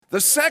The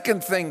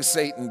second thing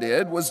Satan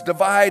did was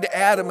divide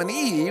Adam and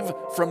Eve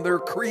from their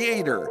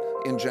creator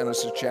in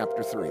Genesis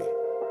chapter 3.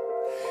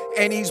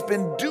 And he's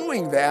been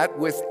doing that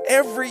with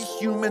every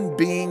human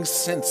being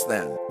since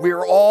then. We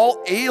are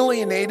all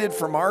alienated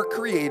from our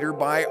creator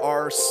by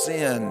our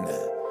sin.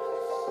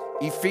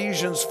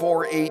 Ephesians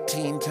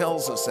 4:18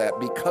 tells us that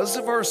because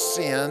of our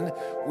sin,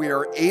 we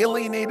are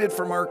alienated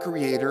from our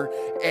creator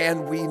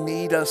and we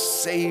need a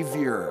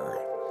savior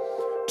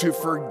to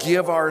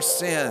forgive our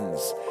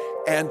sins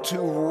and to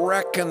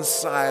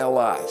reconcile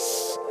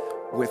us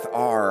with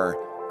our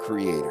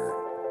creator,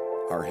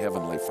 our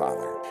heavenly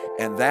Father.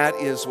 And that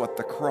is what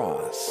the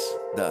cross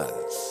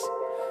does.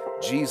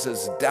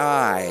 Jesus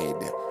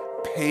died,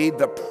 paid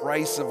the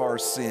price of our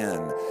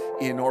sin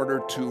in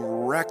order to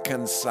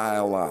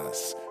reconcile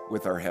us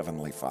with our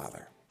heavenly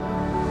Father.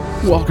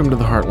 Welcome to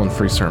the Heartland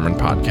Free Sermon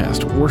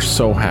Podcast. We're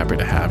so happy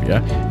to have you.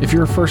 If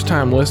you're a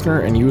first-time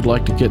listener and you would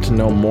like to get to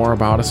know more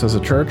about us as a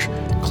church,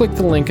 click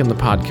the link in the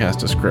podcast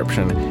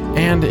description.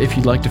 And if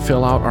you'd like to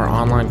fill out our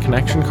online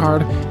connection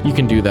card, you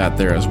can do that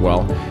there as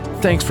well.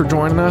 Thanks for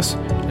joining us,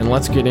 and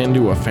let's get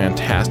into a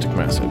fantastic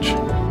message.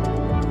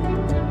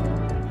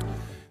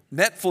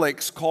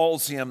 Netflix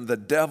calls him the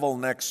devil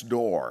next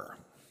door.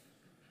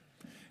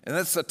 And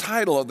that's the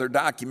title of their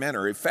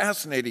documentary,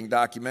 fascinating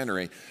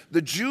documentary.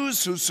 The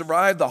Jews who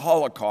survived the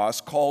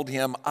Holocaust called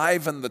him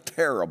Ivan the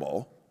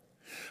Terrible,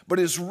 but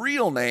his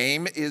real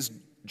name is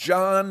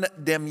John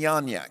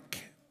Demjanjuk.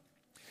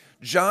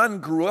 John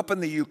grew up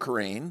in the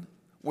Ukraine,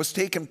 was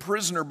taken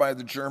prisoner by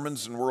the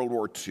Germans in World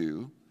War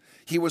II.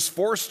 He was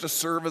forced to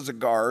serve as a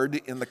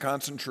guard in the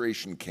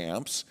concentration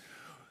camps.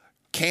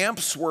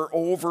 Camps where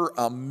over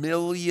 1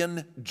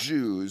 million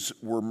Jews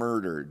were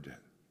murdered.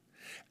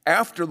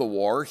 After the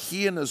war,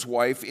 he and his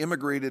wife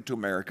immigrated to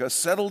America,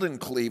 settled in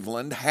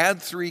Cleveland,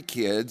 had 3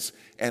 kids,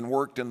 and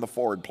worked in the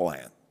Ford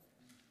plant.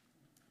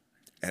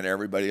 And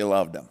everybody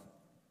loved him.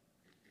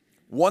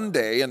 One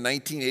day in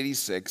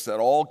 1986, that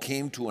all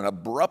came to an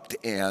abrupt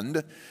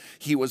end.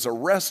 He was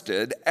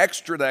arrested,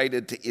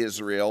 extradited to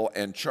Israel,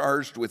 and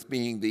charged with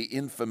being the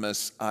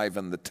infamous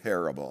Ivan the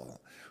Terrible,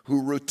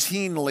 who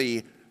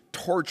routinely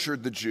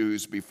tortured the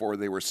Jews before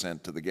they were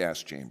sent to the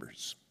gas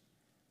chambers.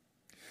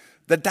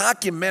 The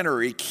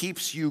documentary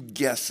keeps you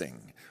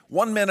guessing.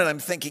 One minute I'm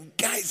thinking,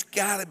 guy's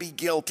gotta be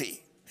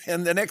guilty.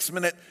 And the next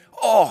minute,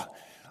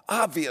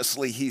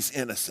 obviously he's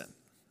innocent.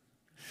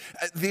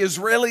 The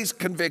Israelis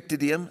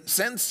convicted him,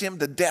 sentenced him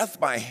to death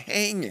by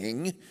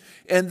hanging,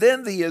 and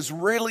then the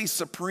Israeli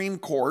Supreme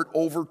Court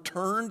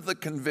overturned the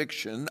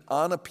conviction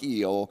on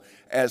appeal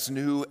as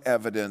new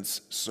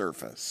evidence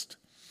surfaced.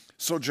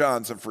 So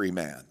John's a free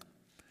man.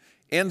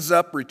 Ends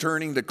up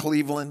returning to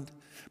Cleveland.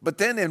 But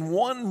then in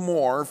one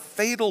more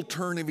fatal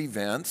turn of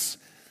events,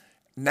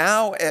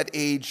 now at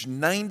age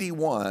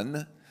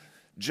 91,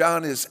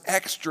 John is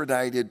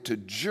extradited to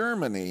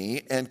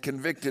Germany and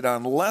convicted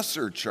on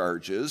lesser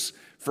charges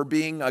for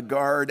being a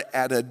guard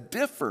at a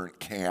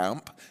different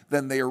camp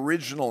than they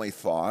originally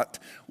thought.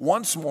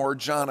 Once more,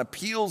 John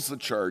appeals the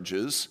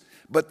charges,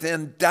 but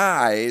then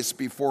dies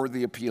before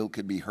the appeal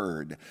could be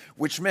heard,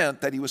 which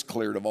meant that he was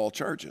cleared of all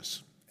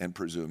charges and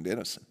presumed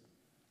innocent.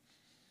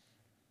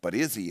 But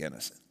is he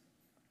innocent?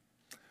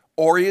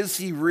 Or is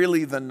he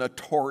really the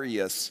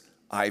notorious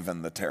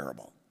Ivan the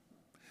Terrible?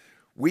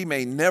 We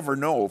may never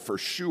know for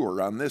sure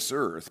on this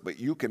earth, but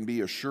you can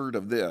be assured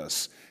of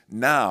this.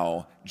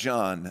 Now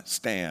John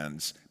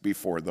stands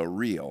before the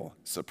real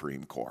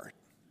Supreme Court.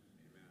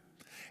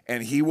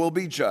 And he will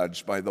be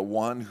judged by the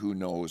one who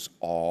knows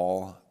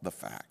all the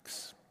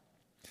facts.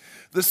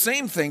 The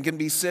same thing can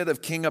be said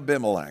of King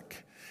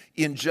Abimelech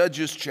in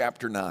Judges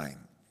chapter 9.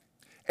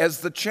 As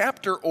the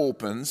chapter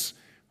opens,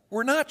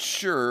 we're not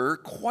sure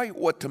quite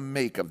what to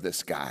make of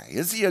this guy.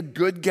 Is he a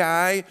good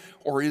guy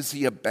or is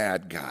he a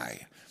bad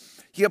guy?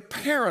 He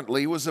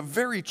apparently was a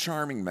very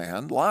charming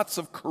man, lots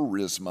of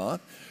charisma,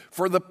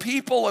 for the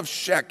people of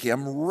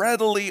Shechem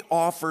readily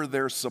offer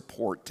their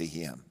support to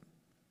him.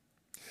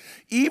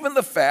 Even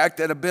the fact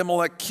that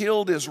Abimelech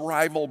killed his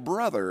rival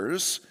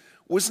brothers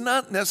was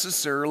not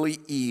necessarily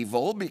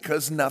evil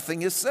because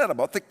nothing is said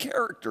about the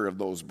character of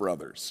those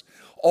brothers.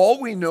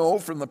 All we know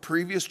from the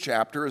previous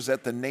chapter is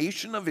that the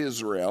nation of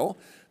Israel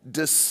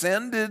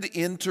descended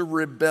into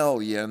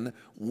rebellion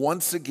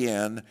once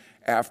again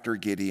after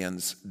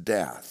Gideon's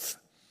death.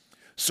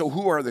 So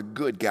who are the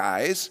good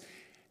guys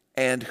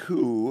and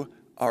who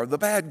are the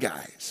bad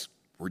guys?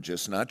 We're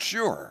just not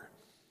sure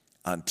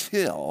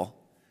until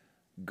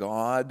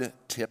God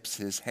tips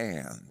his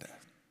hand.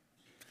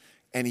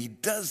 And he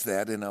does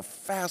that in a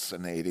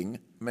fascinating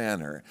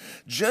manner.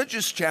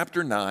 Judges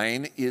chapter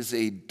 9 is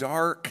a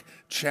dark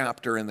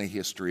chapter in the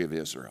history of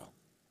Israel.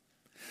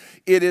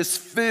 It is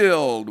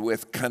filled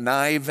with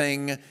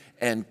conniving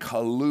and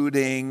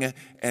colluding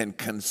and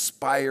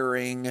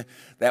conspiring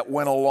that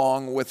went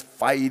along with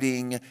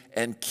fighting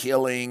and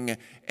killing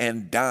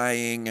and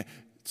dying.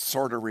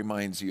 Sort of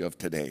reminds you of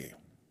today,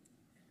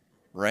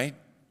 right?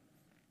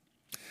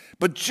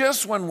 But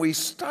just when we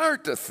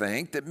start to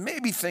think that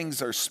maybe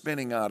things are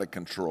spinning out of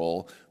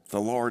control, the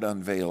Lord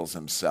unveils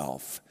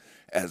himself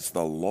as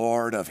the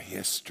Lord of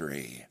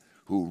history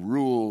who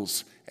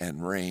rules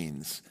and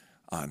reigns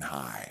on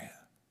high.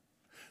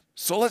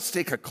 So let's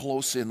take a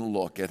close-in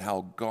look at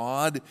how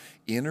God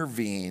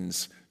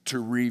intervenes to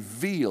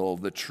reveal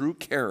the true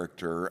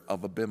character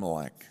of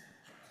Abimelech.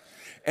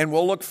 And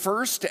we'll look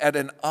first at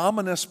an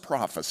ominous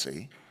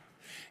prophecy,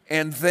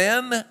 and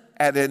then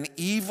at an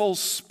evil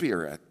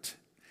spirit,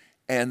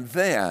 and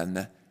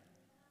then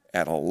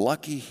at a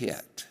lucky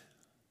hit.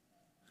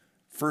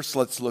 First,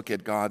 let's look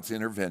at God's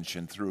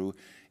intervention through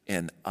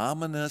an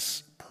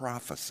ominous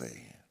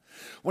prophecy.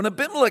 When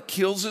Abimelech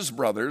kills his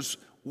brothers,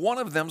 one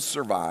of them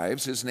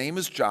survives. His name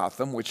is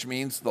Jotham, which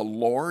means the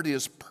Lord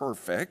is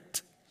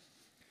perfect.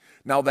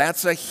 Now,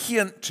 that's a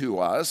hint to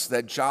us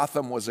that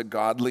Jotham was a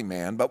godly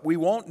man, but we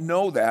won't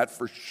know that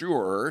for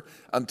sure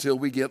until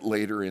we get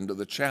later into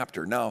the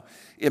chapter. Now,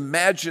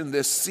 imagine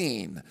this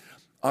scene.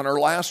 On our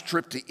last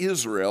trip to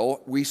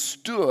Israel, we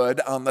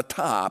stood on the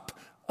top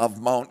of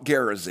Mount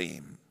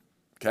Gerizim,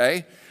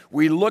 okay?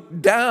 We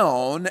looked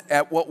down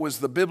at what was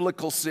the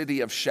biblical city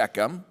of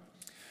Shechem.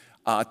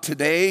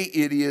 Today,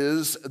 it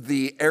is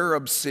the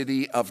Arab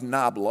city of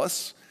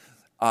Nablus.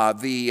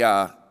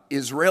 The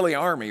Israeli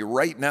army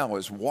right now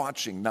is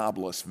watching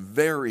Nablus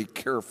very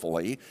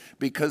carefully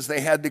because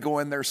they had to go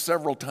in there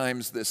several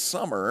times this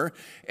summer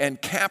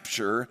and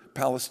capture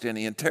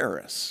Palestinian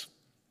terrorists.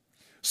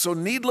 So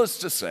needless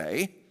to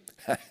say,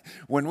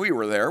 when we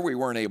were there, we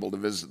weren't able to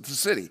visit the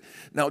city.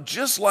 Now,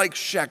 just like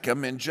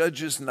Shechem in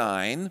Judges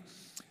 9,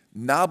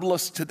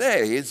 Nablus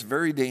today is a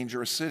very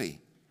dangerous city.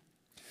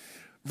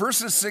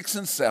 Verses 6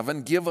 and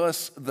 7 give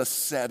us the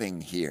setting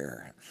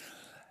here.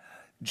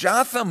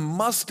 Jotham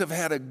must have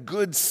had a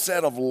good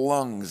set of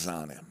lungs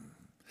on him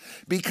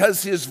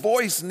because his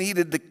voice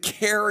needed to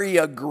carry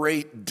a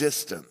great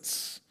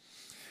distance.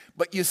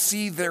 But you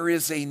see, there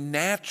is a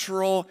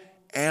natural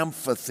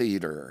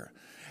amphitheater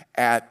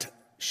at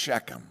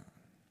Shechem.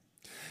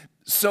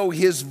 So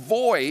his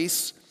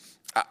voice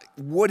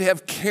would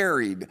have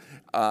carried,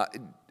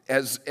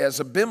 as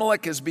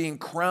Abimelech is being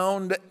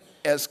crowned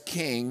as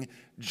king,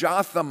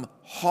 Jotham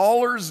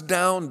hollers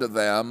down to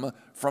them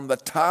from the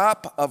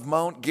top of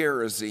Mount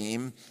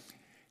Gerizim,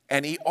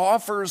 and he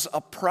offers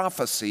a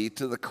prophecy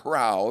to the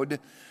crowd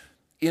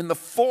in the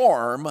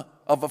form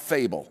of a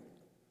fable.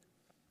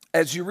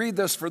 As you read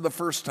this for the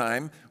first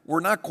time,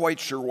 we're not quite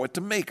sure what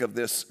to make of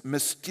this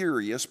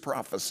mysterious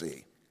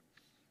prophecy.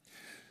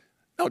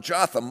 Now,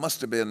 Jotham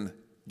must have been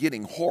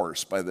getting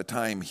hoarse by the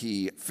time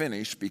he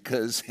finished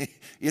because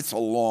it's a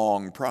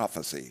long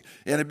prophecy.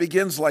 And it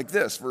begins like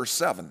this, verse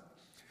 7.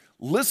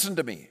 Listen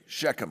to me,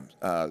 Shechem,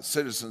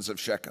 citizens of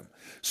Shechem,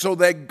 so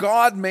that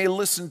God may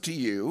listen to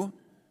you.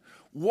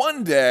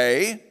 One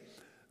day,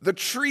 the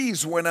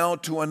trees went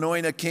out to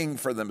anoint a king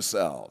for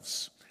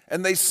themselves.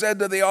 And they said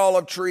to the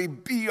olive tree,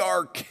 be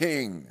our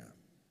king.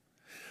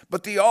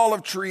 But the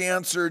olive tree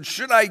answered,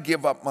 should I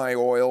give up my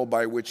oil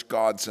by which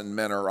gods and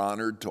men are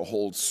honored to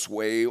hold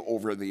sway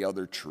over the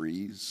other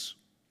trees?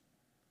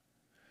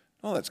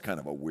 Well, that's kind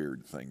of a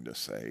weird thing to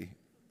say.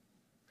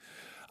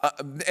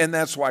 And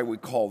that's why we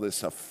call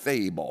this a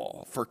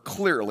fable, for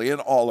clearly an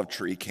olive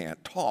tree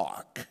can't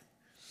talk.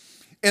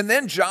 And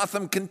then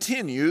Jotham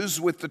continues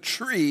with the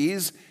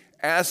trees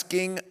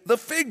asking the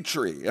fig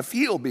tree if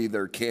he'll be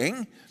their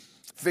king.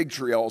 Fig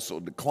tree also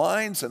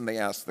declines, and they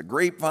ask the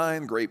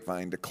grapevine.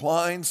 Grapevine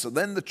declines. So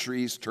then the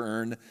trees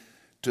turn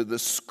to the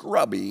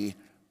scrubby,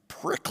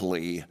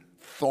 prickly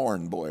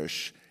thorn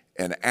bush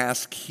and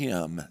ask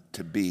him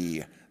to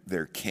be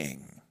their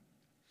king.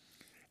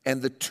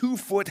 And the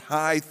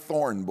 2-foot-high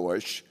thorn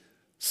bush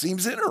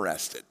seems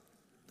interested.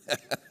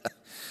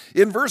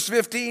 In verse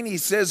 15, he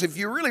says, if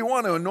you really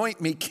want to anoint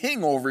me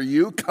king over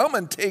you, come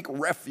and take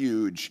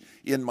refuge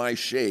in my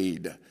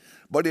shade.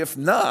 But if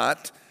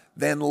not,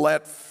 then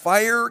let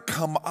fire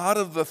come out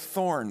of the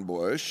thorn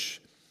bush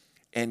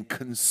and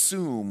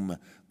consume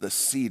the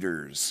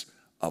cedars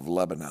of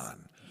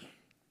Lebanon.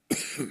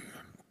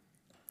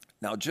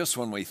 Now, just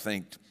when we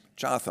think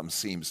Jotham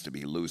seems to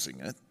be losing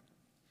it,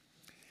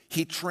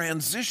 he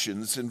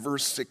transitions in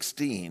verse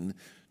 16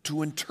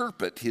 to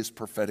interpret his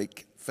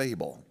prophetic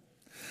fable.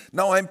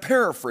 Now, I'm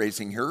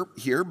paraphrasing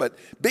here, but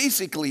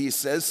basically he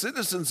says,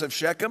 citizens of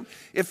Shechem,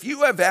 if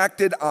you have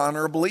acted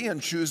honorably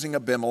in choosing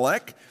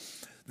Abimelech,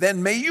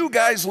 then may you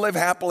guys live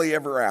happily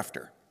ever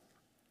after.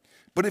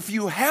 But if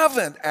you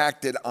haven't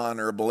acted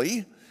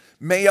honorably,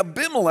 may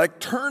Abimelech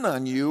turn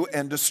on you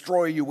and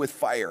destroy you with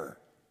fire.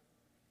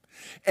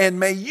 And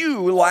may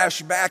you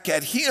lash back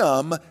at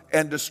him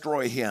and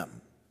destroy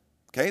him.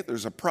 Okay,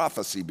 there's a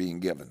prophecy being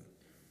given.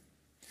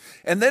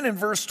 And then in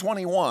verse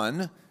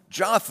 21,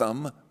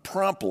 Jotham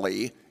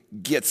promptly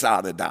gets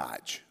out of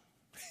Dodge.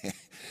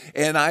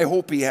 And I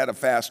hope he had a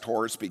fast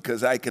horse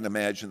because I can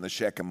imagine the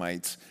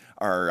Shechemites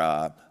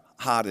are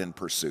hot in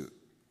pursuit.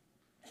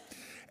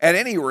 At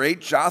any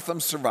rate,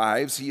 Jotham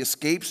survives. He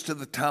escapes to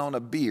the town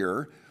of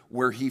Beer,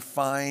 where he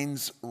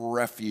finds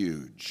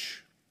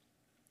refuge.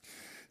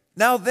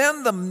 Now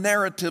then the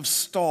narrative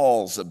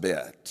stalls a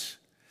bit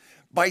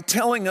by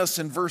telling us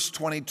in verse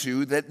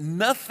 22 that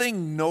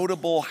nothing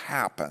notable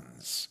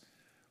happens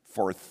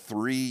for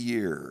 3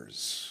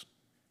 years.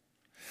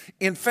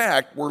 In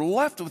fact, we're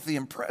left with the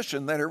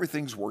impression that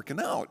everything's working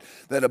out,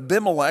 that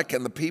Abimelech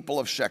and the people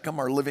of Shechem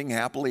are living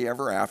happily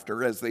ever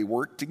after as they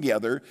work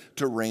together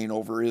to reign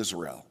over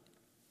Israel.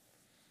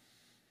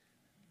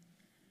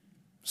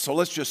 So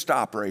let's just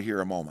stop right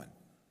here a moment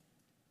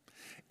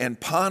and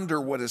ponder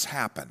what has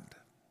happened.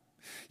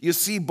 You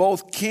see,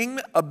 both King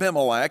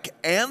Abimelech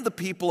and the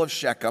people of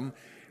Shechem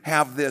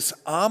have this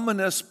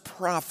ominous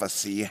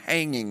prophecy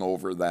hanging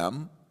over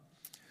them,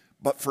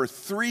 but for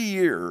 3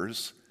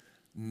 years,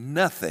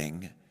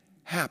 nothing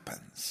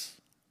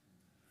happens.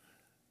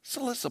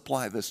 So let's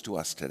apply this to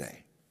us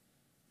today.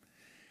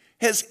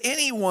 Has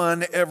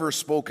anyone ever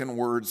spoken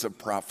words of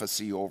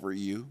prophecy over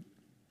you?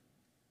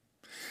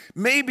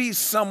 Maybe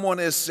someone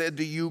has said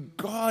to you,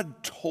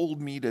 God told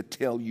me to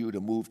tell you to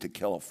move to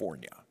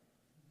California.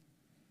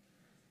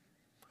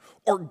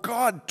 Or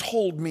God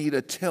told me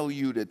to tell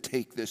you to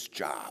take this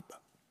job.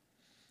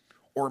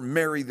 Or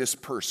marry this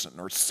person.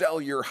 Or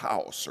sell your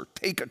house. Or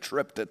take a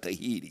trip to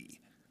Tahiti.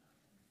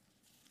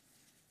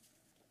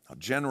 Now,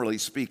 generally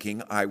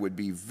speaking, I would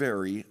be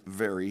very,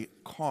 very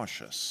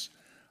cautious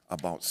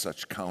about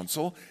such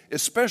counsel,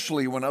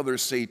 especially when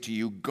others say to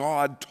you,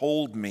 God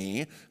told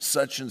me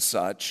such and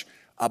such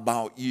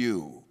about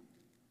you.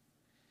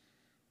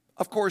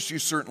 Of course, you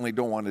certainly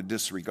don't want to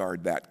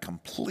disregard that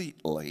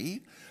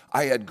completely.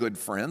 I had good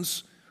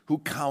friends who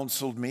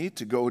counseled me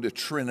to go to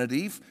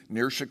Trinity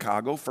near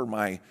Chicago for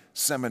my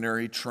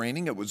seminary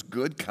training. It was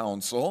good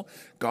counsel.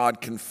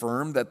 God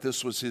confirmed that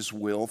this was His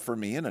will for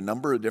me in a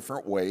number of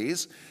different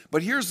ways.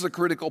 But here's the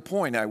critical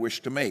point I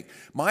wish to make.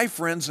 My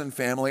friends and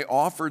family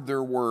offered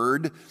their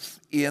word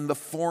in the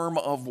form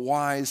of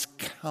wise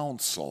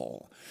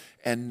counsel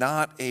and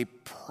not a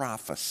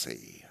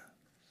prophecy.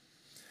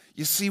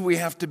 You see, we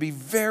have to be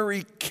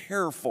very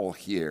careful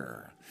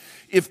here.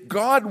 If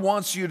God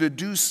wants you to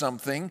do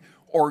something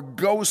or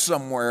go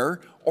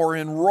somewhere or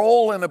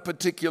enroll in a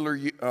particular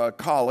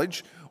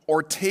college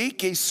or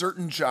take a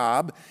certain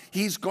job,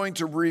 He's going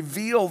to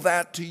reveal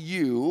that to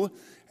you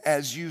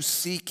as you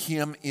seek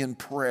Him in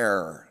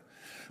prayer.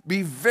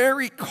 Be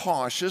very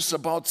cautious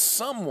about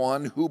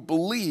someone who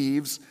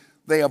believes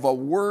they have a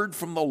word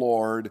from the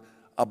Lord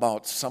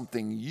about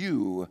something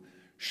you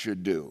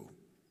should do.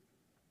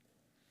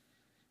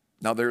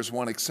 Now, there's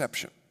one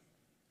exception.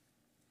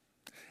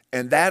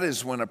 And that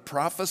is when a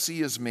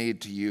prophecy is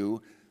made to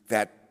you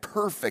that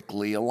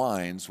perfectly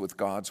aligns with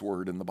God's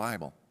word in the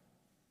Bible.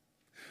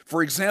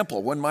 For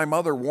example, when my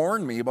mother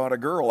warned me about a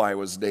girl I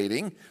was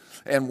dating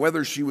and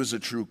whether she was a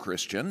true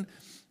Christian,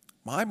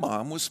 my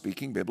mom was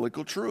speaking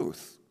biblical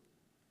truth,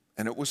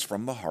 and it was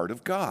from the heart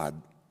of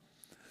God.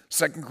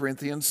 2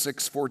 Corinthians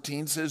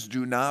 6:14 says,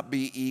 do not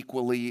be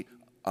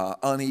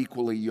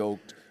unequally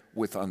yoked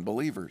with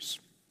unbelievers.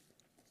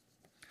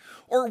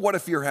 Or what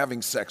if you're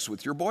having sex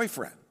with your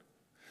boyfriend?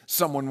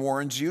 Someone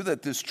warns you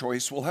that this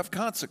choice will have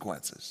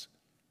consequences.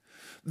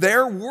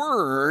 Their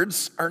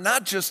words are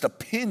not just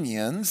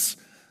opinions,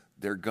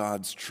 they're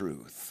God's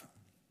truth.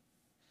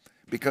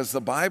 Because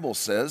the Bible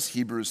says,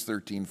 Hebrews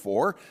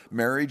 13:4,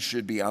 marriage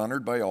should be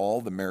honored by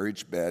all, the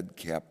marriage bed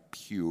kept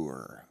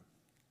pure.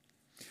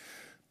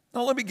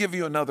 Now let me give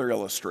you another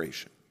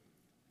illustration.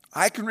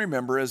 I can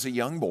remember as a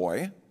young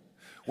boy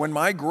when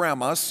my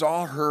grandma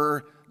saw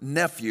her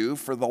nephew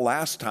for the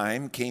last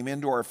time, came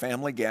into our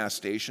family gas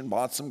station,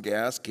 bought some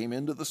gas, came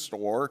into the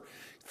store,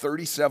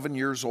 37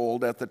 years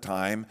old at the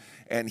time,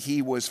 and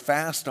he was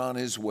fast on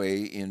his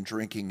way in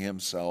drinking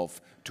himself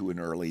to an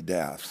early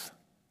death.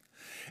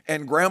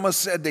 And Grandma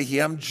said to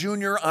him,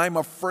 Junior, I'm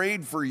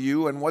afraid for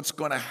you and what's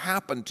going to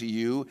happen to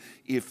you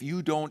if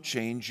you don't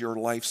change your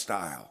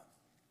lifestyle.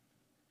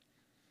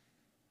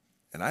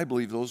 And I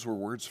believe those were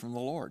words from the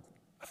Lord.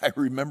 I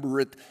remember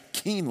it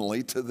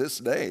keenly to this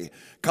day.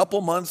 A couple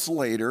months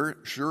later,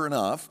 sure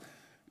enough,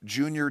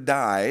 Junior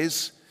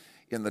dies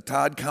in the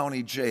Todd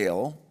County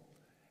Jail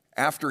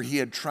after he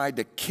had tried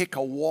to kick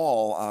a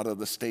wall out of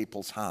the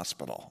Staples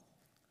Hospital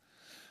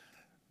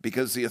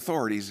because the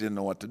authorities didn't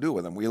know what to do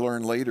with him. We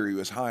learned later he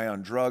was high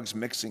on drugs,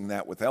 mixing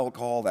that with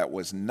alcohol. That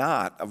was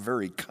not a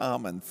very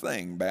common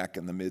thing back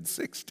in the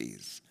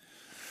mid-'60s.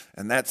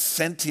 And that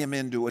sent him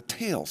into a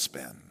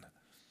tailspin.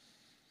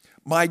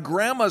 My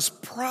grandma's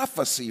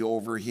prophecy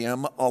over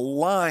him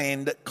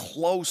aligned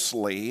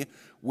closely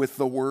with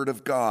the Word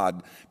of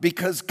God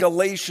because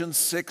Galatians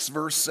 6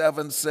 verse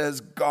 7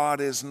 says,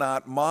 God is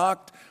not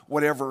mocked.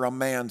 Whatever a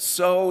man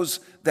sows,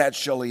 that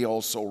shall he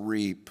also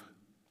reap.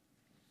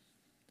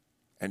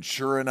 And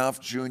sure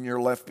enough,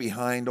 Junior left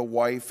behind a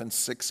wife and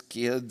 6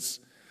 kids.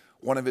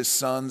 One of his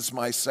sons,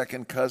 my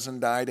second cousin,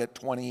 died at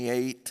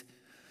 28.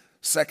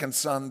 Second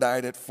son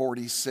died at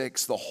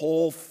 46. The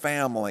whole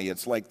family,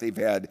 it's like they've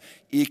had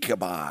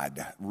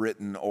Ichabod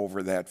written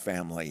over that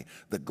family.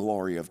 The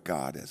glory of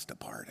God has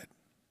departed.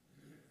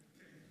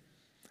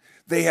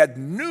 They had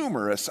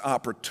numerous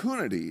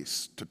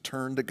opportunities to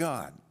turn to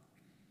God,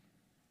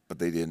 but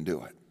they didn't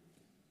do it.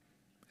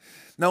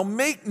 Now,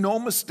 make no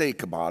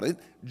mistake about it,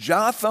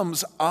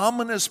 Jotham's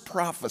ominous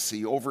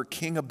prophecy over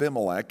King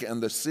Abimelech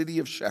and the city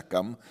of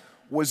Shechem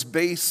was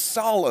based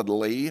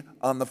solidly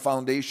on the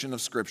foundation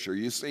of Scripture.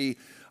 You see,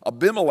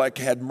 Abimelech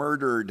had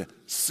murdered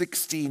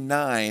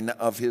 69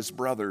 of his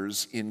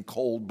brothers in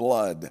cold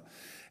blood,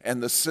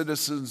 and the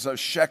citizens of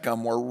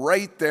Shechem were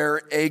right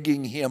there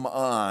egging him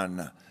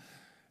on,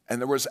 and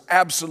there was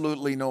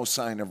absolutely no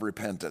sign of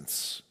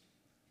repentance,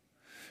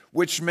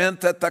 which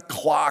meant that the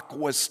clock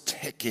was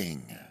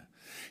ticking.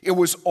 It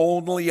was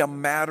only a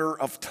matter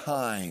of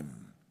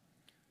time.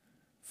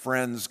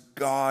 Friends,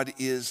 God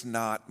is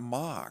not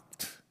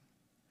mocked.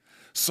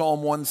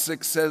 Psalm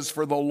 1:6 says,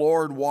 "For the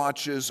Lord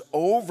watches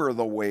over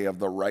the way of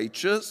the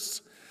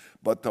righteous,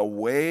 but the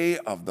way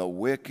of the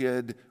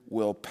wicked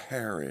will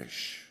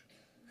perish."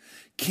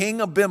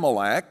 King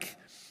Abimelech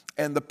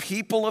and the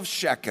people of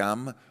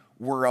Shechem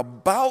were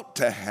about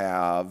to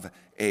have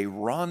a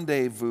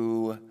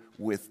rendezvous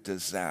with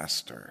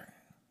disaster.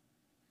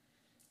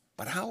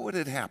 But how would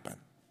it happen?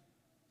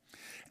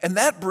 And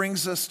that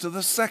brings us to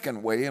the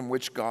second way in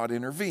which God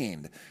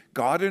intervened.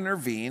 God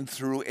intervened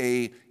through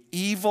an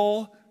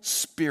evil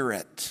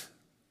spirit.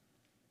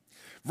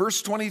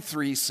 Verse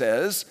 23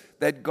 says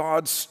that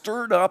God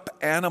stirred up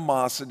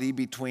animosity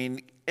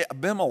between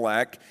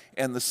Abimelech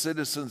and the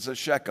citizens of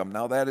Shechem.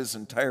 Now that is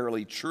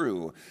entirely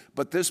true,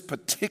 but this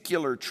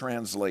particular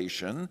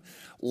translation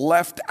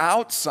left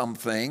out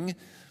something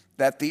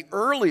that the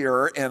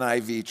earlier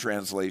NIV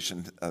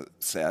translation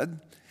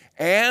said,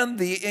 and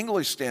the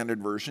English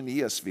Standard Version,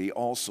 ESV,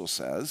 also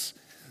says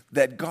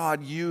that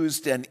God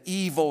used an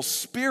evil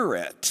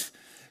spirit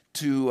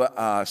to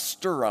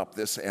stir up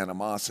this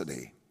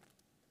animosity.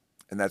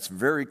 And that's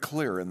very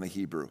clear in the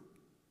Hebrew.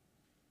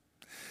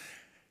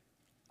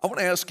 I want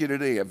to ask you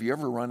today, have you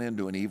ever run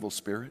into an evil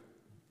spirit?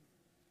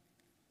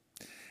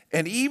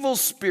 An evil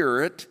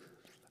spirit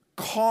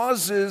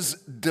causes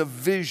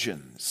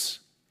divisions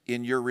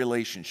in your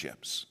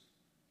relationships.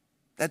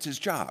 That's his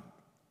job.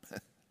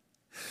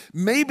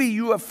 Maybe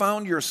you have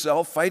found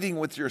yourself fighting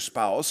with your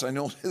spouse. I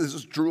know this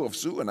is true of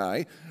Sue and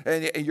I.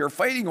 And you're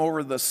fighting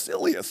over the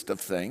silliest of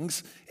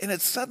things, and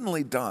it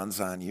suddenly dawns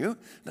on you,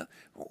 now,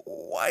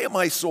 why am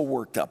I so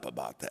worked up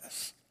about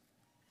this?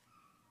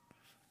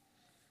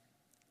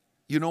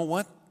 You know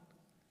what?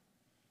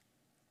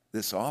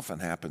 This often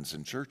happens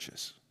in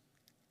churches.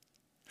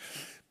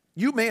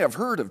 You may have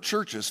heard of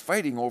churches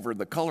fighting over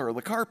the color of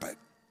the carpet.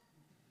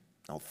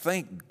 Now,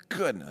 thank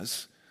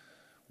goodness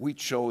we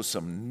chose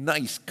some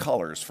nice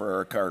colors for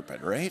our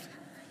carpet, right?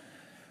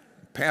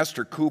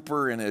 Pastor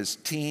Cooper and his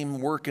team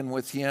working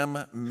with him,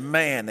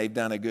 man, they've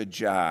done a good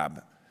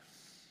job.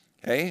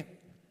 Okay?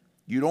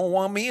 You don't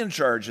want me in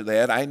charge of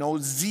that. I know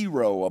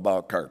zero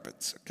about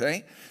carpets,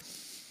 okay?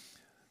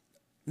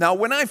 Now,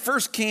 when I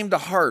first came to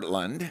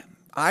Heartland,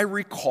 I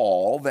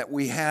recall that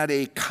we had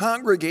a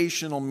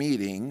congregational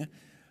meeting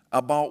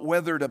about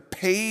whether to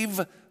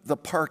pave the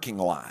parking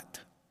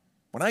lot.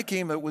 When I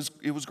came, it was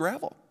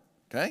gravel,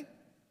 okay?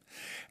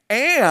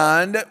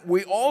 And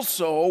we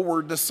also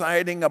were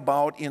deciding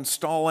about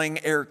installing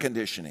air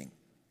conditioning.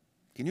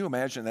 Can you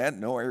imagine that?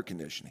 No air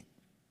conditioning.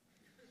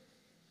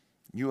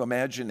 You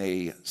imagine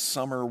a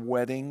summer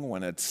wedding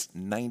when it's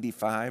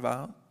 95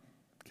 out?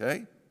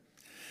 Okay?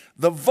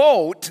 The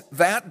vote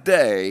that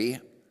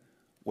day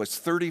was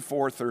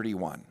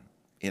 34-31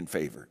 in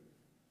favor.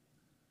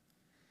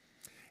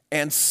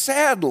 And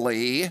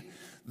sadly,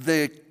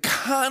 the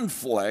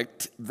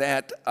conflict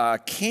that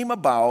came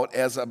about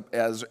as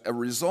a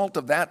result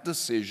of that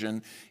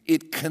decision,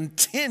 it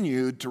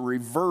continued to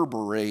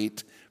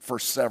reverberate for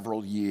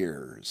several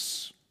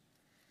years.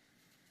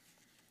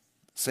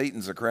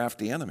 Satan's a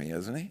crafty enemy,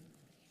 isn't he?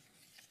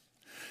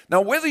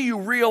 Now, whether you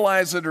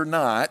realize it or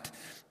not,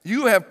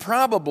 you have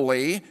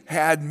probably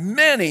had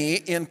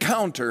many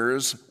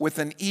encounters with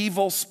an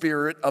evil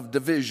spirit of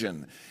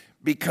division,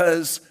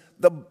 because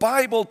the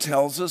Bible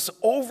tells us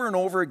over and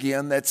over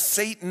again that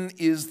Satan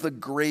is the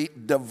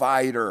great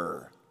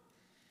divider.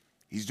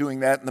 He's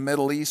doing that in the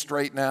Middle East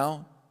right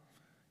now.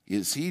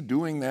 Is he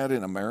doing that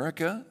in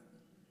America?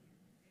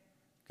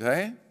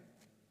 Okay?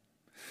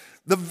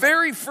 The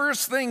very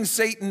first thing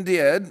Satan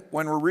did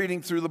when we're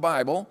reading through the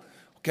Bible,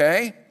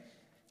 okay,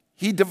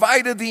 he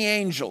divided the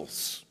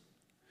angels.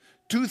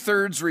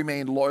 2/3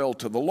 remained loyal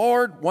to the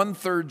Lord.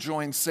 1/3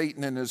 joined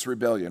Satan in his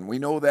rebellion. We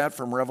know that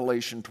from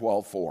Revelation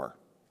 12:4.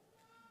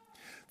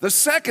 The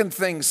second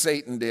thing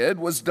Satan did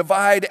was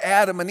divide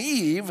Adam and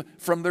Eve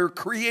from their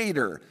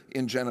creator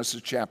in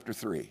Genesis chapter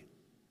 3.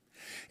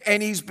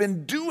 And he's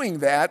been doing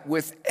that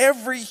with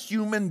every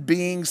human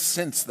being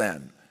since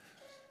then.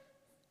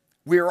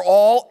 We are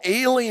all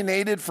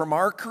alienated from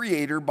our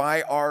creator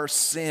by our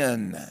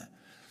sin.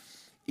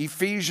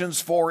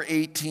 Ephesians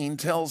 4:18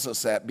 tells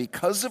us that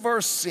because of our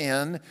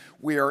sin,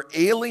 we are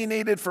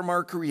alienated from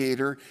our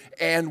creator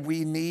and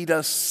we need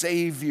a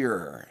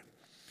savior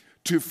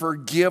to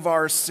forgive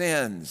our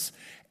sins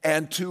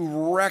and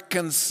to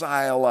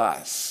reconcile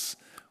us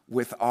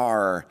with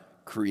our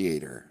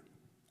Creator,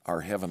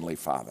 our Heavenly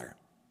Father.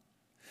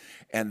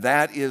 And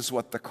that is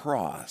what the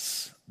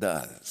cross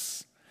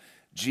does.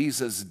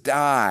 Jesus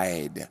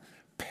died,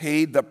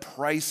 paid the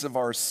price of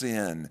our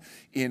sin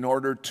in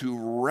order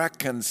to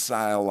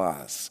reconcile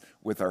us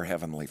with our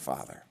Heavenly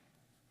Father.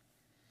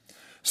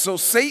 So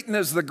Satan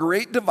is the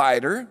great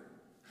divider.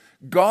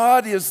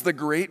 God is the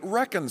great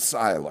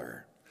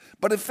reconciler.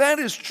 But if that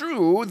is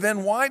true,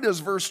 then why does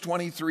verse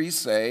 23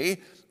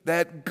 say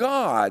that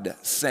God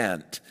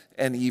sent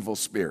an evil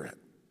spirit?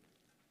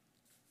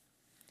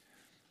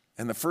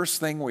 And the first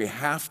thing we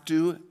have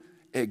to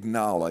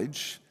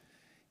acknowledge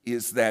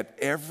is that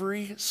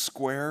every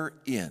square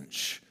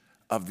inch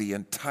of the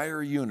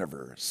entire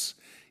universe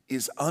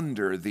is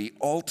under the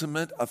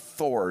ultimate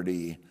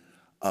authority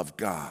of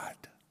God.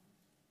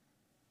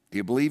 Do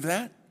you believe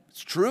that?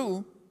 It's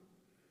true.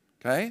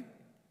 Okay?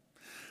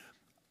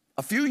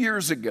 A few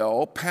years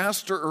ago,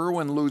 Pastor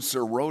Erwin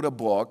Lutzer wrote a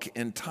book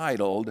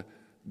entitled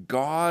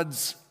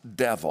God's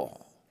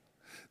Devil: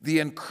 The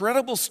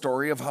Incredible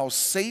Story of How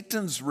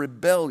Satan's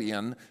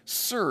Rebellion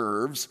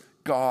Serves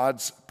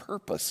God's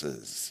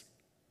Purposes.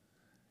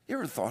 You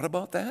ever thought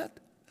about that?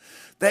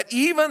 That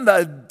even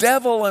the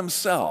devil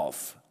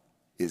himself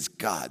is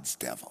God's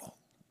devil.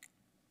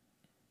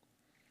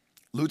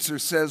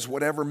 Lutzer says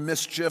whatever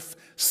mischief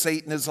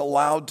Satan is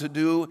allowed to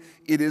do,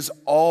 it is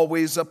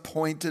always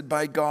appointed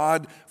by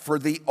God for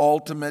the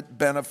ultimate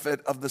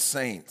benefit of the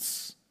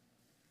saints.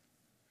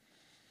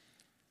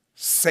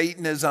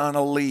 Satan is on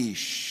a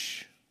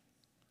leash,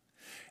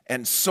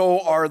 and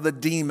so are the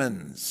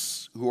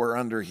demons who are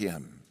under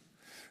him.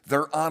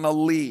 They're on a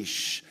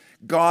leash.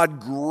 God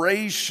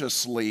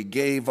graciously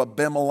gave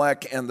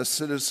Abimelech and the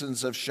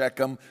citizens of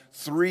Shechem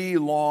 3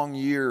 long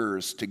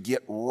years to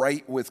get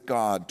right with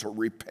God, to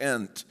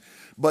repent.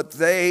 But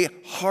they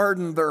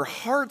hardened their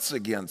hearts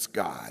against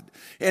God.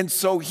 And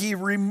so he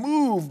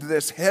removed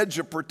this hedge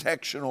of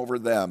protection over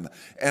them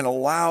and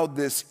allowed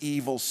this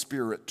evil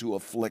spirit to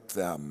afflict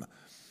them.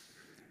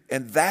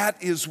 And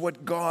that is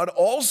what God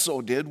also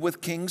did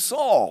with King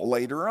Saul.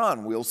 Later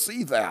on, we'll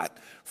see that.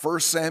 1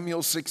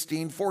 Samuel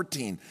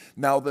 16:14.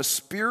 Now the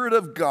Spirit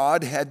of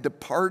God had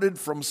departed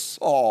from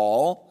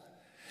Saul,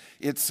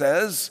 it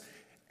says,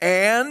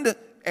 and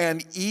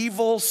an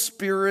evil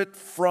spirit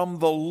from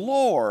the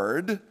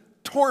Lord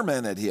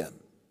tormented him.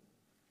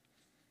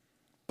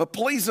 But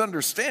please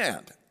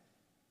understand,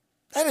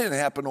 that didn't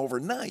happen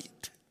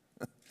overnight.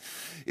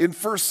 In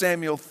 1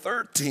 Samuel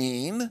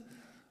 13,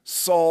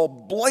 Saul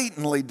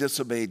blatantly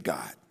disobeyed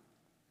God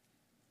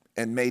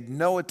and made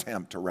no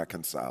attempt to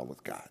reconcile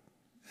with God.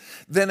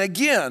 Then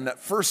again,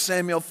 1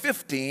 Samuel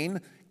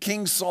 15,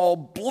 King Saul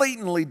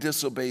blatantly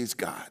disobeys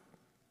God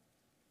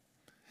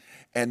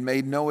and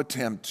made no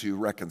attempt to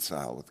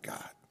reconcile with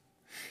God.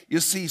 You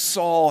see,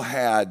 Saul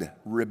had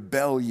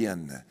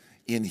rebellion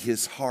in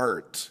his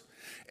heart,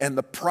 and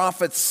the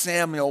prophet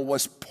Samuel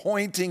was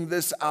pointing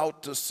this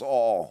out to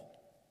Saul.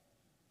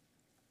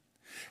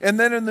 And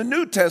then in the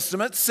New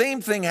Testament,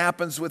 same thing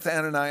happens with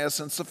Ananias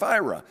and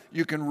Sapphira.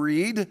 You can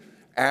read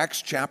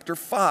Acts chapter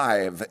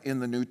 5 in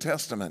the New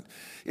Testament.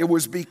 It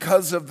was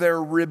because of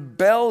their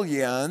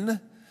rebellion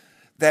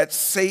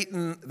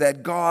that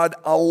God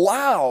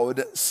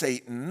allowed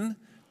Satan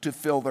to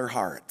fill their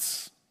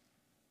hearts.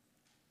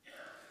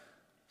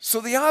 So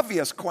the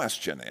obvious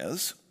question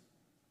is,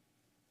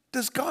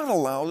 does God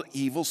allow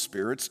evil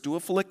spirits to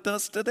afflict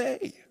us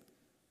today?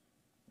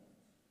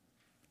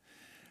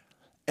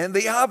 And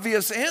the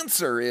obvious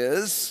answer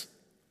is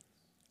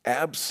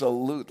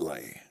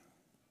absolutely.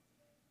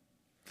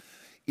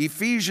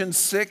 Ephesians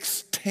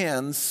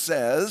 6:10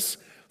 says,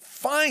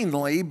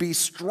 finally, be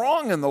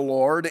strong in the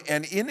Lord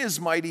and in his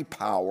mighty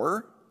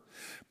power.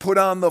 Put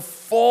on the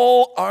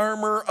full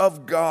armor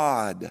of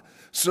God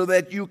so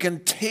that you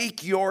can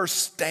take your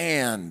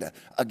stand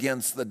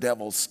against the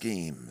devil's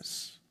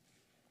schemes.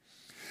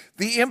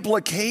 The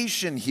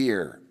implication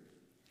here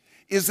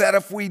is that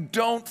if we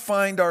don't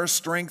find our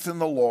strength in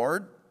the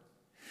Lord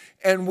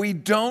and we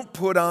don't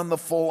put on the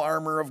full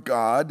armor of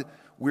God,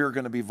 we're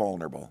going to be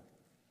vulnerable.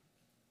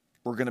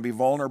 We're going to be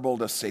vulnerable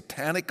to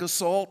satanic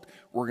assault.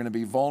 We're going to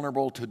be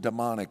vulnerable to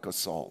demonic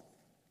assault.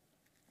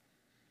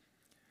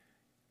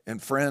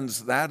 And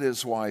friends, that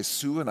is why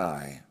Sue and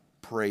I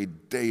pray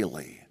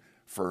daily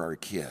for our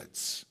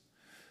kids,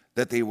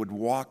 that they would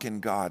walk in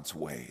God's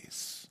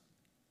ways.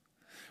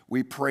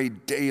 We pray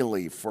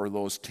daily for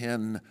those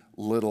 10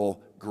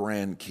 little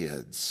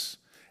grandkids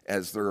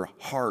as their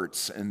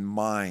hearts and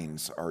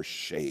minds are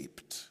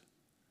shaped.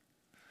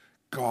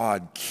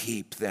 God,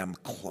 keep them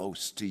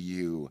close to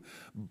you.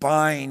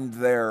 Bind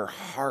their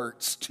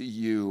hearts to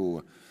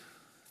you.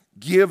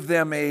 Give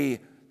them a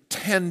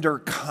tender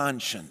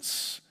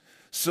conscience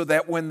so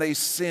that when they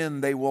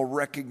sin, they will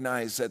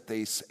recognize that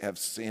they have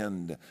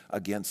sinned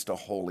against a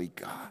holy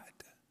God.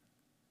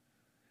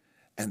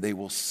 And they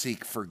will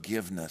seek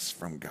forgiveness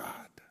from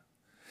God.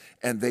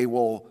 And they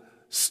will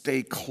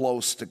stay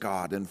close to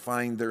God and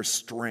find their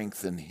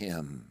strength in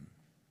Him.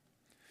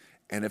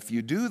 And if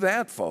you do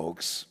that,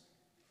 folks,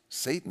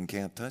 Satan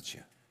can't touch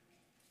you.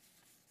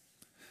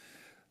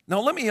 Now,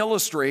 let me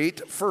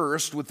illustrate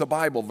first with the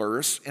Bible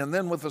verse and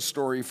then with a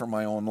story from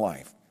my own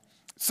life.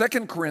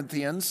 2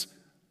 Corinthians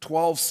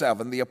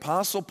 12:7, the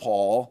Apostle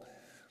Paul,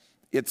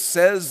 it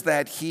says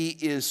that he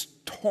is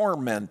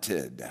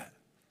tormented.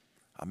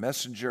 a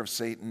messenger of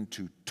Satan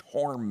to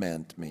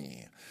torment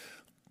me.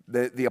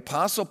 The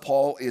Apostle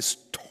Paul is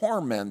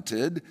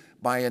tormented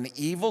by an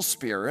evil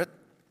spirit,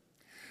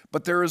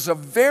 but there is a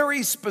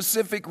very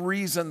specific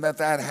reason that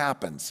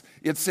happens.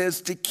 It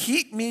says, to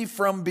keep me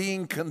from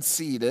being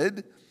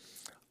conceited,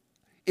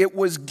 it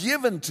was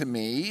given to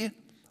me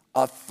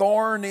a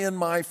thorn in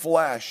my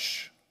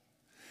flesh,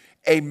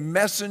 a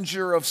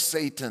messenger of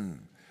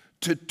Satan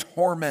to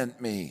torment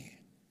me.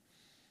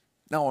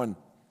 Now, in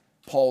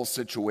Paul's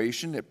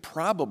situation, it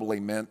probably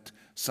meant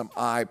some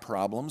eye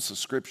problems. The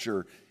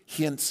scripture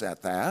hints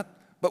at that,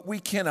 but we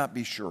cannot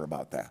be sure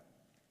about that.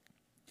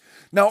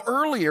 Now,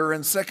 earlier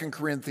in 2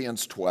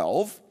 Corinthians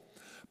 12,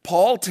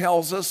 Paul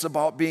tells us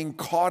about being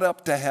caught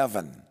up to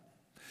heaven,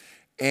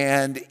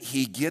 and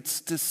he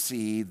gets to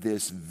see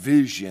this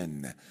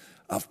vision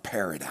of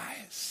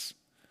paradise.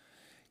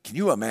 Can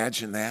you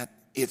imagine that?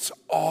 It's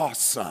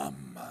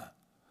awesome.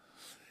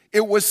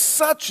 It was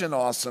such an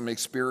awesome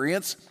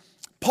experience,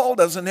 Paul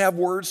doesn't have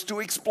words to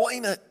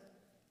explain it.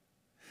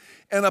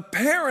 And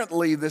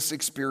apparently this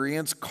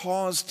experience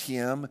caused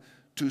him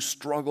to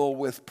struggle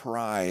with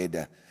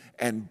pride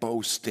and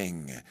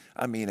boasting.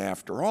 I mean,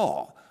 after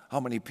all,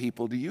 how many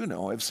people do you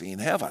know have seen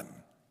heaven?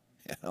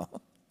 You know?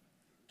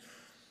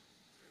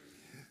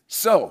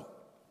 So,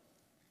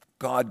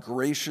 God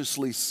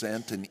graciously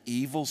sent an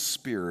evil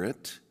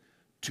spirit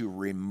to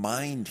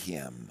remind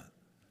him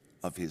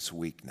of his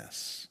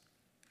weakness.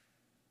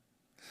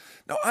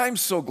 Now, I'm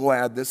so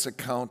glad this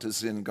account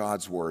is in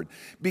God's Word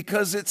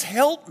because it's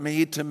helped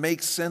me to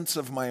make sense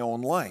of my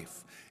own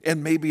life,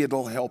 and maybe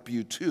it'll help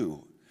you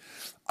too.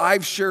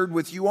 I've shared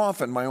with you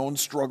often my own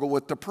struggle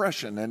with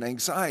depression and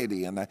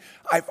anxiety, and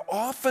I've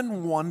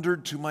often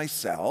wondered to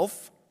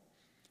myself,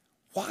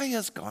 why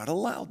has God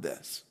allowed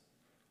this?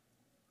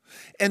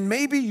 And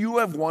maybe you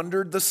have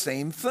wondered the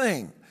same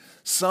thing.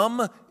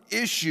 Some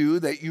issue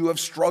that you have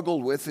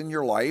struggled with in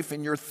your life,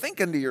 and you're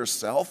thinking to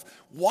yourself,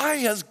 why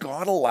has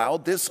God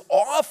allowed this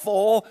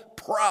awful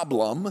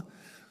problem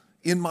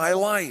in my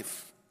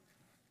life?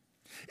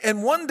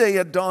 And one day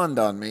it dawned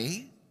on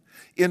me,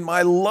 in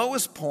my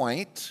lowest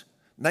point,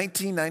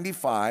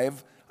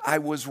 1995, I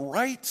was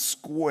right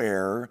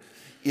square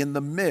in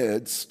the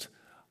midst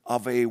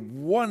of a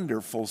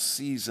wonderful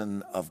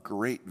season of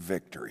great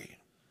victory.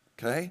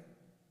 Okay?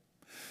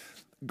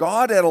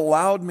 God had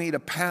allowed me to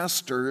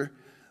pastor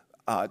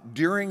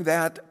during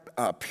that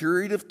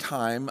period of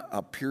time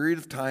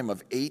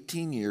of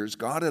 18 years.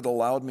 God had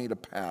allowed me to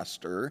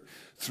pastor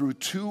through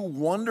two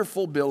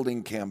wonderful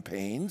building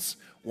campaigns,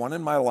 one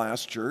in my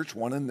last church,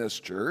 one in this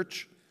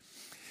church.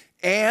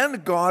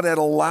 And God had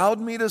allowed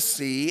me to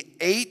see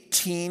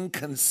 18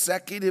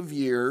 consecutive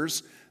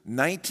years,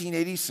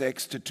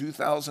 1986 to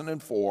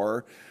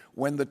 2004,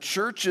 when the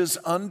churches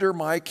under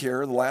my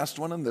care, the last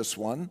one and this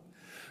one,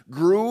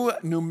 grew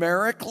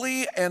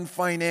numerically and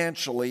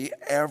financially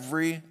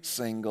every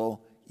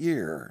single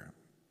year.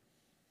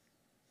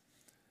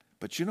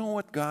 But you know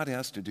what God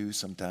has to do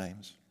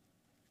sometimes?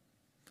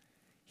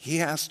 He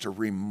has to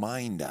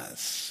remind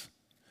us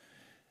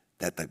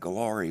that the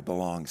glory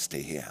belongs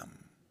to Him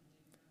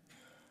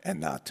and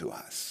not to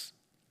us.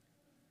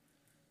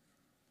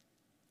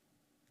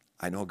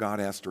 I know God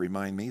has to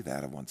remind me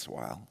that once in a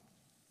while.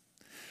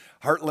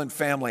 Heartland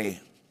family,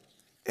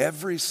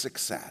 every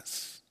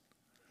success,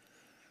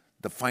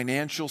 the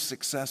financial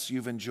success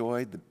you've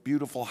enjoyed, the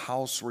beautiful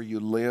house where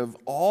you live,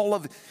 all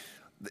of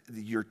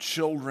your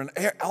children,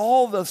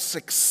 all the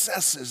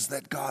successes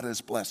that God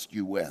has blessed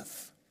you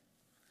with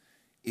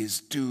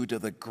is due to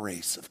the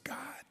grace of God.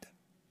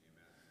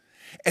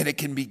 And it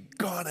can be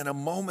gone in a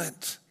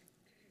moment.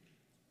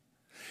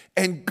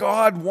 And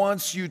God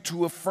wants you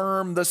to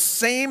affirm the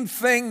same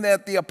thing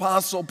that the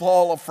Apostle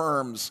Paul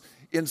affirms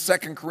in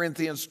 2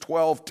 Corinthians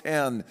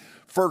 12:10.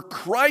 For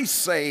Christ's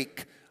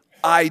sake,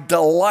 I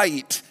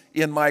delight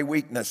in my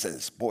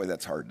weaknesses. Boy,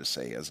 that's hard to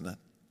say, isn't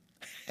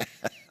it?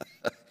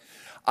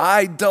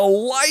 I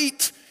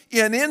delight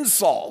in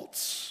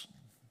insults.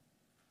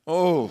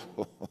 Oh,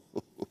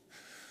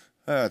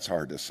 that's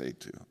hard to say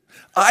too.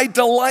 I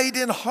delight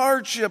in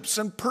hardships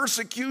and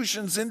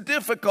persecutions and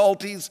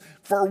difficulties,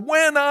 for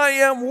when I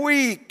am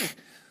weak,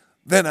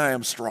 then I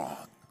am strong.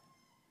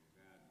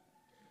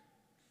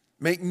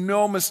 Make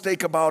no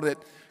mistake about it,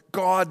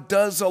 God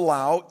does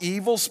allow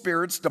evil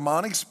spirits,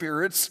 demonic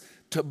spirits,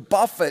 to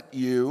buffet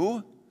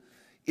you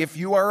if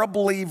you are a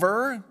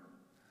believer.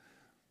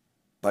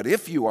 But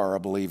if you are a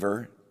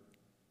believer,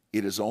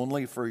 it is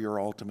only for your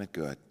ultimate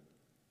good.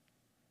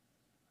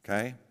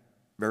 Okay?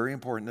 Very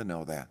important to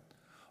know that.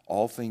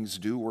 All things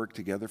do work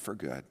together for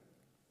good.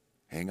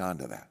 Hang on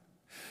to that.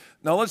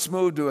 Now let's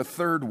move to a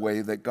third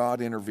way that God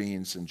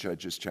intervenes in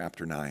Judges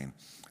chapter 9,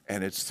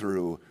 and it's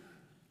through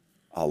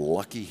a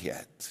lucky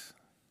hit.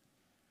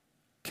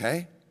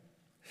 Okay?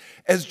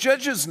 As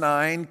Judges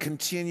 9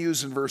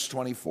 continues in verse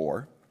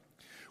 24,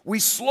 we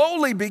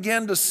slowly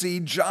begin to see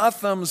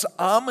Jotham's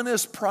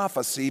ominous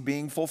prophecy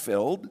being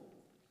fulfilled.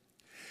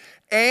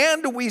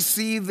 And we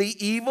see the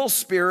evil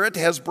spirit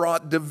has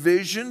brought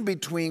division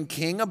between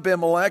King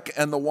Abimelech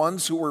and the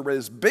ones who were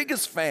his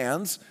biggest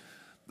fans,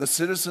 the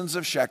citizens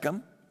of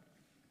Shechem.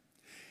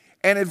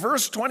 And in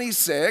verse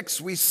 26,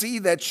 we see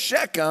that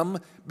Shechem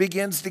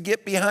begins to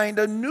get behind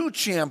a new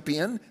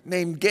champion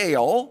named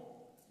Gaal.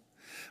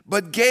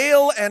 But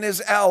Gaal and his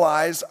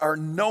allies are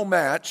no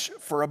match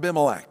for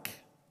Abimelech.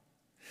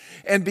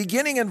 And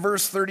beginning in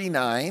verse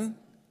 39,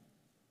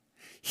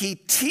 he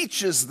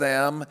teaches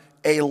them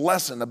a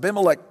lesson.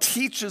 Abimelech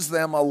teaches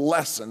them a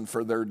lesson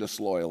for their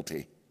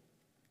disloyalty.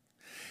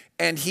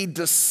 And he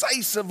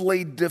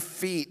decisively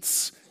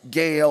defeats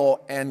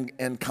Gaal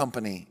and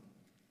company.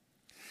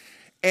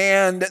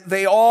 And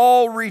they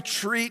all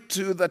retreat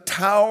to the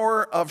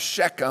tower of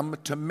Shechem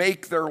to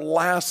make their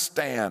last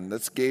stand.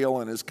 That's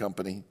Gaal and his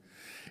company.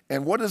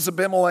 And what does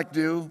Abimelech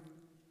do?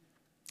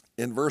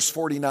 In verse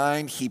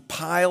 49, he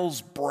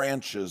piles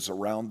branches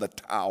around the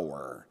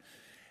tower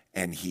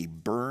and he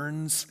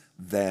burns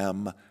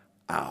them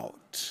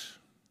out.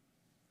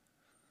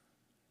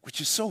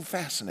 Which is so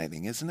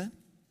fascinating, isn't it?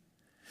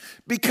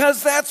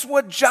 Because that's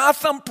what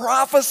Jotham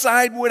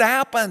prophesied would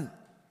happen.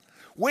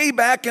 Way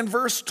back in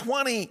verse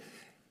 20,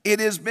 it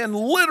has been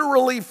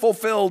literally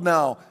fulfilled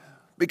now.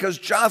 Because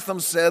Jotham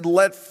said,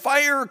 "Let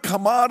fire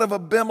come out of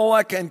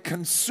Abimelech and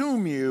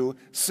consume you,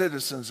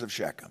 citizens of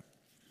Shechem."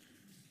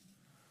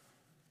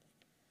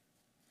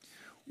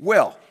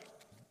 Well,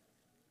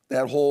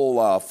 that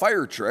whole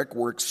fire trick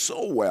worked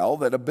so well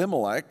that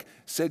Abimelech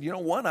said, "You know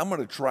what, I'm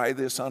going to try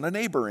this on a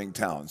neighboring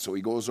town." So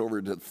he goes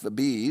over to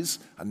Thebes,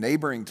 a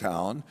neighboring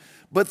town.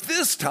 But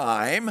this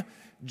time,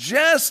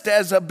 just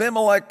as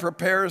Abimelech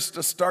prepares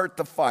to start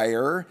the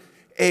fire,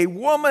 a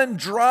woman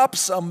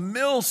drops a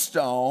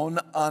millstone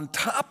on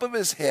top of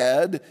his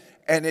head,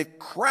 and it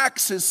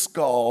cracks his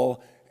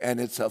skull, and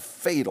it's a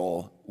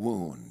fatal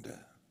wound.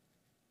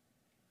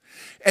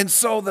 And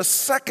so the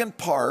second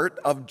part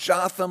of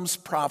Jotham's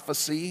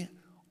prophecy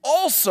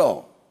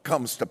also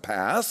comes to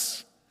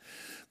pass,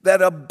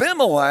 that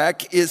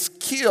Abimelech is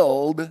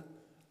killed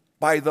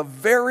by the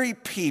very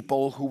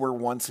people who were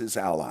once his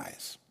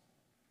allies.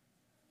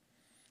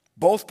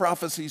 Both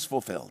prophecies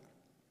fulfilled.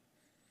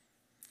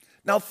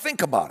 Now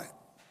think about it.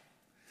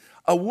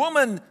 A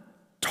woman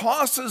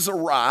tosses a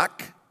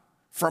rock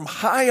from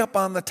high up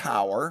on the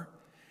tower,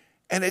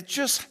 and it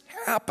just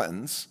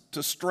happens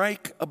to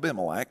strike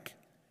Abimelech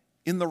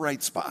in the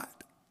right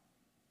spot.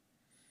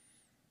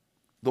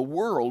 The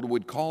world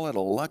would call it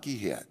a lucky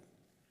hit.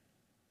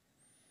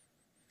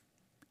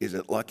 Is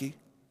it lucky?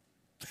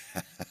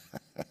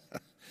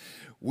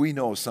 We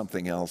know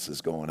something else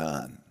is going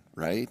on,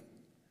 right?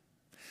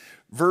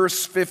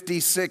 Verse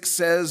 56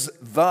 says,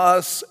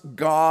 "Thus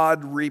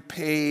God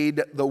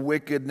repaid the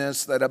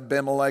wickedness that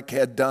Abimelech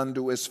had done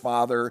to his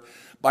father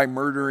by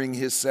murdering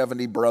his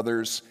 70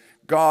 brothers.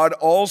 God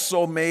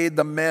also made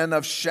the men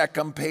of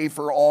Shechem pay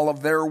for all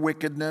of their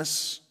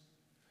wickedness.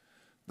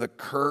 The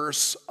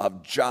curse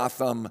of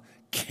Jotham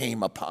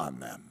came upon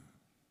them."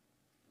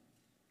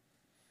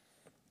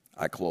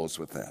 I close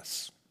with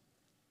this.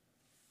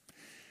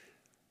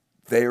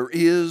 There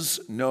is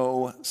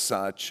no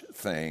such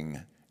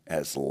thing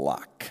as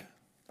luck.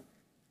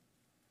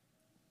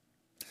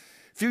 A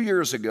few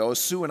years ago,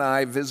 Sue and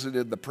I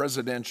visited the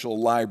Presidential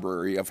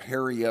Library of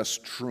Harry S.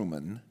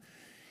 Truman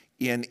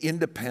in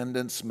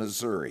Independence,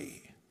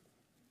 Missouri.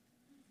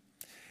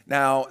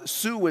 Now,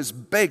 Sue was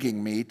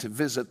begging me to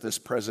visit this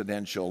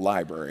presidential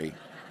library.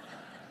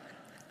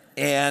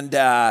 And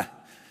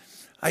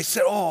I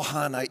said, "Oh,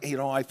 hon,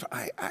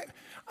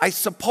 I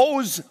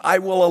suppose I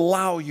will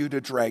allow you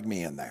to drag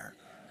me in there."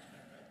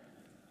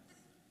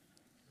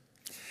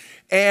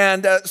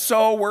 And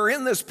so we're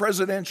in this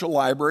presidential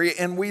library,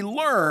 and we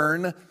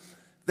learn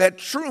that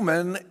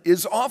Truman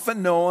is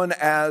often known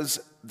as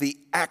the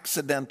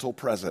accidental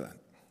president.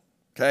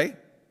 Okay?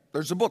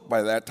 There's a book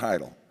by that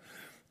title.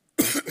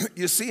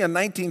 You see, in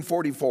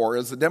 1944,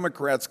 as the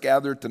Democrats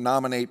gathered to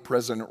nominate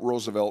President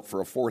Roosevelt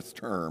for a fourth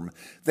term,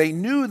 they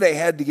knew they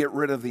had to get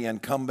rid of the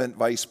incumbent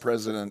Vice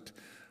President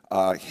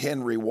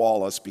Henry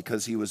Wallace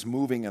because he was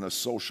moving in a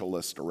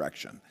socialist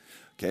direction.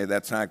 Okay,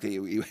 that's going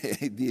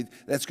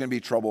to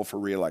be trouble for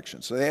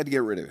re-election. So they had to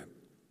get rid of him.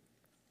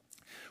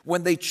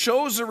 When they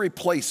chose a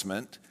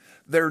replacement,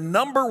 their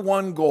number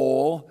one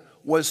goal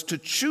was to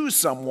choose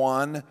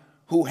someone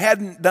who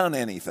hadn't done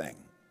anything.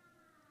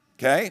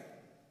 Okay?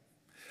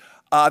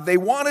 They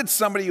wanted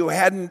somebody who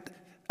hadn't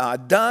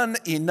done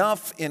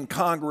enough in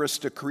Congress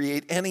to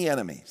create any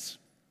enemies.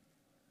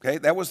 Okay?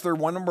 That was their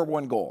number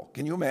one goal.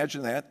 Can you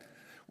imagine that?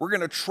 We're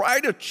going to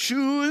try to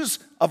choose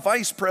a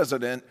vice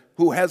president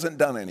who hasn't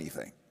done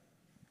anything.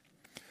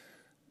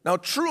 Now,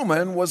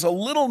 Truman was a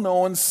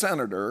little-known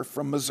senator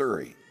from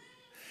Missouri.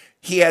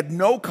 He had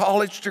no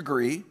college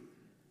degree.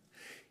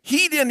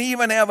 He didn't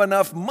even have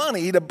enough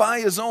money to buy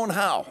his own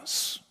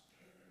house.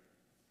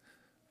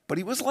 But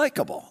he was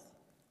likable.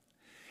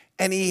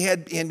 And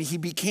he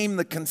became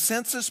the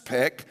consensus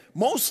pick,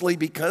 mostly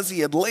because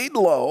he had laid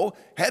low,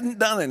 hadn't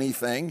done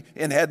anything,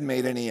 and hadn't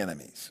made any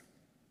enemies.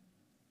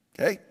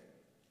 Okay?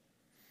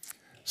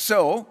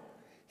 So,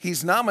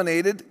 he's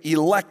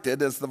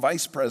elected as the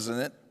vice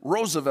president.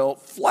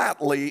 Roosevelt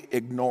flatly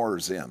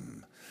ignores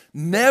him.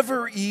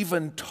 never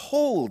even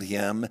told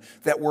him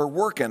that we're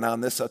working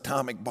on this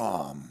atomic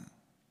bomb.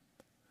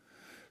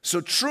 So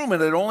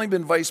Truman had only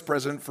been vice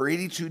president for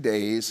 82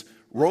 days.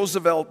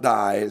 Roosevelt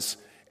dies,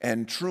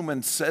 and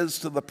Truman says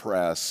to the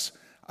press,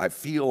 "I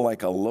feel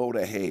like a load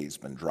of hay's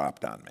been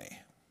dropped on me."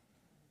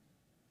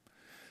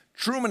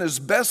 Truman is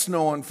best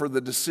known for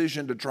the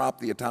decision to drop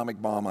the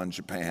atomic bomb on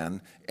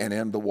Japan and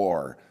end the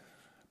war.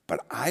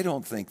 But I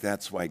don't think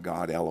that's why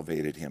God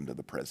elevated him to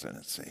the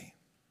presidency.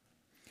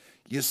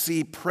 You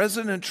see,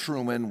 President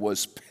Truman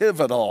was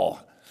pivotal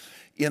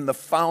in the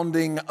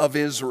founding of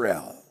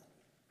Israel.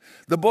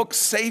 The book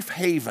Safe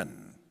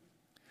Haven,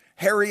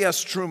 Harry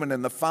S. Truman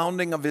and the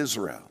Founding of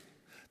Israel,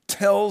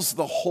 tells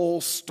the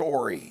whole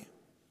story.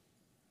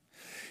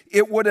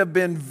 It would have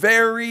been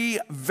very,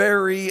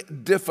 very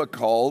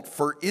difficult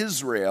for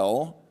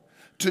Israel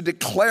to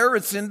declare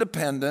its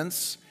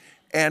independence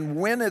and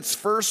win its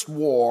first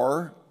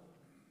war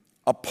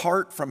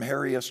apart from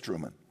Harry S.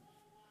 Truman.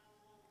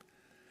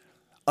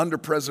 Under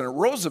President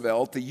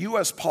Roosevelt, the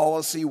U.S.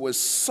 policy was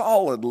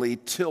solidly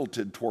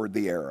tilted toward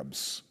the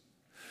Arabs.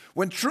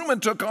 When Truman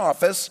took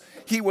office,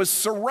 he was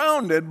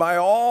surrounded by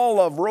all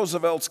of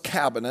Roosevelt's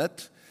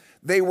cabinet.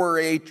 They were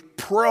a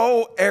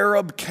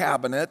pro-Arab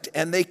cabinet,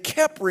 and they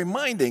kept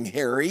reminding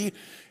Harry,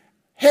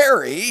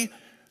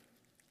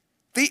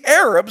 the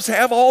Arabs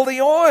have all the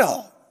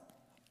oil,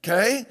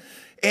 okay?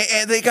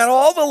 And they got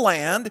all the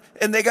land,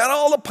 and they got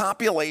all the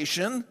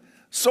population.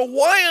 So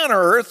why on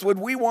earth would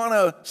we want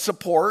to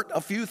support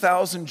a few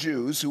thousand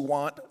Jews who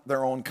want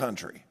their own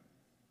country?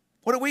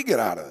 What do we get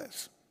out of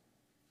this?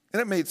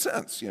 And it made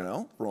sense,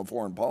 from a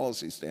foreign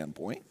policy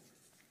standpoint.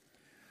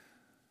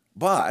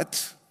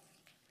 But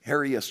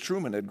Harry S.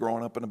 Truman had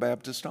grown up in a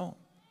Baptist home.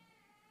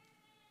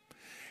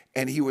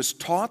 And he was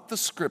taught the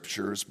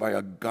scriptures by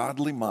a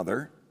godly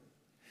mother.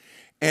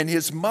 And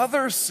his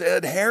mother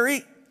said,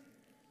 "Harry,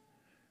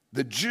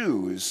 the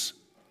Jews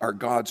are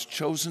God's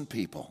chosen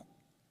people.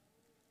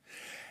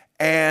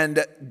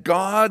 And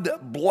God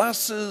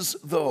blesses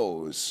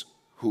those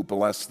who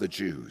bless the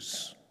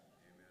Jews."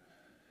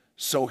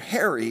 So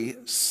Harry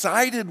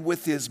sided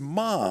with his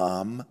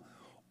mom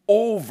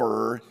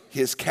over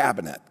his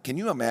cabinet. Can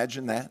you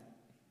imagine that?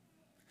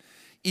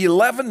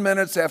 11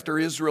 minutes after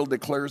Israel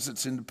declares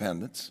its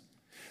independence,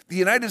 the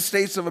United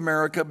States of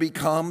America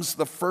becomes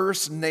the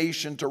first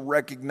nation to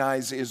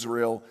recognize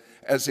Israel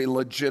as a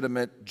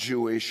legitimate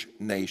Jewish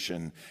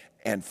nation.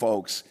 And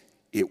folks,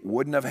 it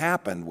wouldn't have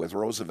happened with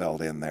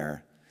Roosevelt in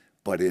there,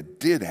 but it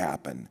did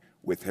happen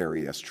with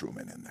Harry S.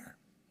 Truman in there.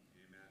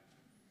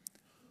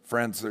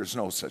 Friends, there's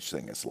no such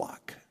thing as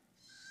luck.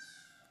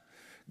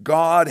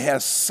 God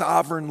has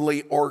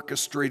sovereignly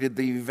orchestrated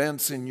the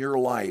events in your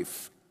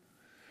life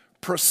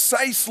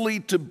precisely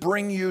to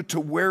bring you to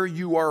where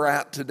you are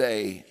at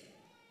today.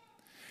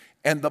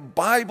 And the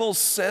Bible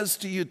says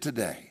to you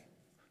today,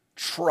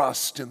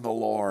 trust in the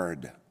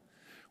Lord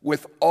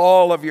with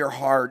all of your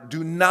heart.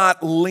 Do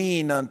not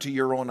lean unto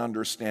your own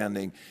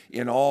understanding.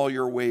 In all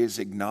your ways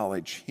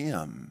acknowledge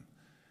Him,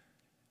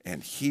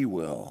 and He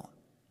will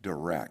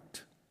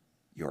direct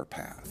your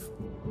path.